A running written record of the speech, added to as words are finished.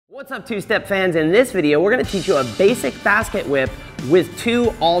What's up, two-step fans? In this video, we're gonna teach you a basic basket whip with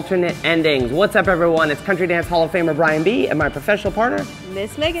two alternate endings. What's up, everyone? It's Country Dance Hall of Famer Brian B. and my professional partner,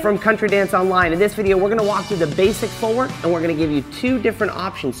 Miss Megan. From Country Dance Online. In this video, we're gonna walk through the basic footwork and we're gonna give you two different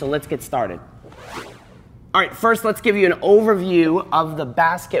options, so let's get started. All right, first let's give you an overview of the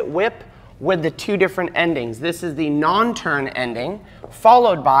basket whip with the two different endings. This is the non-turn ending,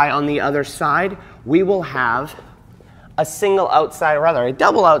 followed by, on the other side, we will have a single outside, or rather a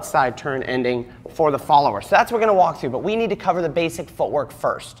double outside turn ending for the follower. So that's what we're gonna walk through, but we need to cover the basic footwork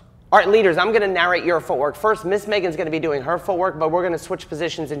first. All right, leaders, I'm gonna narrate your footwork first. Miss Megan's gonna be doing her footwork, but we're gonna switch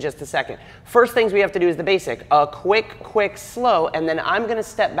positions in just a second. First things we have to do is the basic, a quick, slow, and then I'm gonna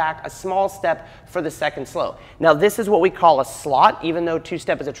step back a small step for the second slow. Now this is what we call a slot, even though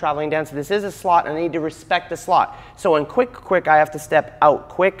two-step is a traveling dance, this is a slot and I need to respect the slot. So in quick, I have to step out,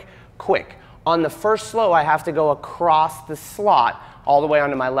 quick. On the first slow, I have to go across the slot all the way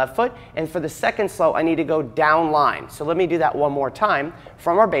onto my left foot. And for the second slow, I need to go down line. So let me do that one more time.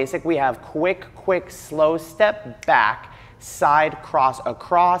 From our basic, we have quick, slow step back, side cross,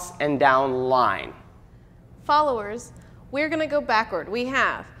 across, and down line. Followers, we're going to go backward. We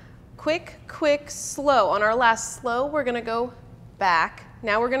have quick, slow. On our last slow, we're going to go back.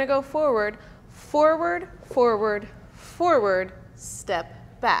 Now we're going to go forward, forward, step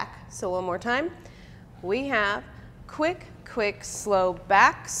back. So one more time. We have quick, slow,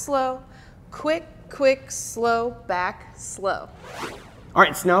 back, slow, quick, slow, back, slow. All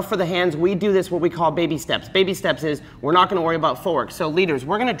right, so now for the hands, we do this what we call baby steps. Baby steps is we're not going to worry about footwork. So leaders,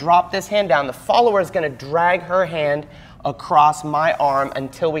 we're going to drop this hand down. The follower is going to drag her hand across my arm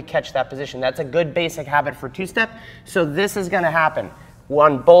until we catch that position. That's a good basic habit for two-step. So this is going to happen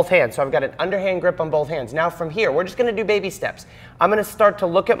on both hands. So I've got an underhand grip on both hands. Now from here, we're just going to do baby steps. I'm going to start to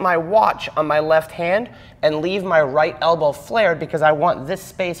look at my watch on my left hand and leave my right elbow flared because I want this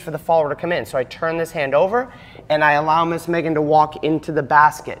space for the follower to come in. So I turn this hand over and I allow Miss Megan to walk into the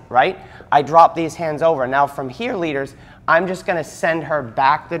basket, right? I drop these hands over. Now from here, leaders, I'm just going to send her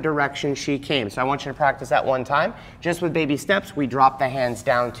back the direction she came. So I want you to practice that one time. Just with baby steps, we drop the hands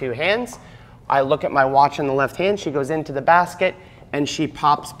down, two hands. I look at my watch on the left hand. She goes into the basket and she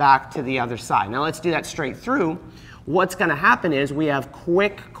pops back to the other side. Now let's do that straight through. What's gonna happen is we have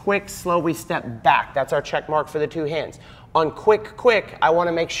quick, slow, we step back. That's our check mark for the two hands. On quick, I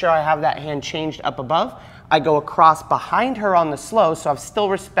wanna make sure I have that hand changed up above. I go across behind her on the slow, so I've still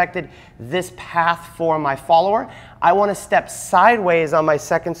respected this path for my follower. I want to step sideways on my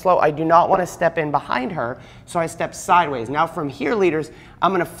second slow. I do not want to step in behind her, so I step sideways. Now from here, leaders,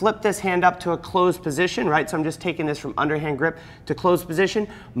 I'm going to flip this hand up to a closed position, right? So I'm just taking this from underhand grip to closed position.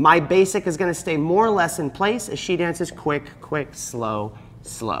 My basic is going to stay more or less in place as she dances quick, slow.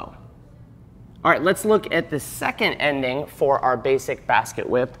 All right, let's look at the second ending for our basic basket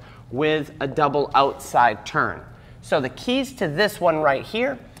whip with a double outside turn. So the keys to this one right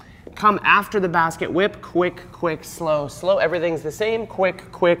here come after the basket whip, quick, slow. Everything's the same,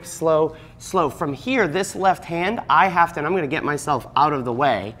 quick, slow. From here, this left hand, I have to, and I'm gonna get myself out of the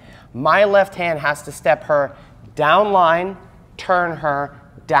way, my left hand has to step her down line, turn her,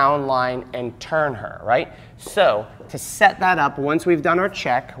 down line, and turn her, right? So to set that up, once we've done our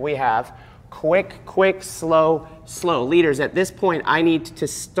check, we have quick, slow. Leaders, at this point, I need to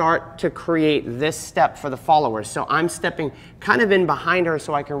start to create this step for the followers. So I'm stepping kind of in behind her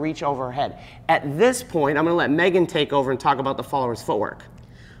so I can reach over her head. At this point, I'm going to let Megan take over and talk about the followers' footwork.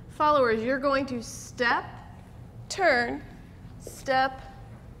 Followers, you're going to step, turn,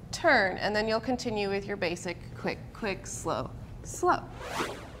 and then you'll continue with your basic quick, slow. So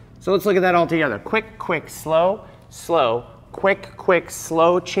let's look at that all together. Quick, slow. Quick,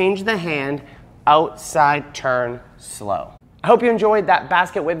 slow, change the hand, outside turn, slow. I hope you enjoyed that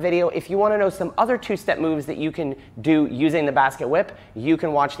basket whip video. If you want to know some other two-step moves that you can do using the basket whip, you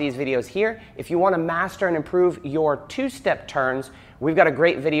can watch these videos here. If you want to master and improve your two-step turns, we've got a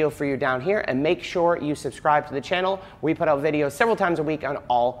great video for you down here, and make sure you subscribe to the channel. We put out videos several times a week on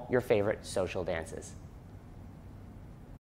all your favorite social dances.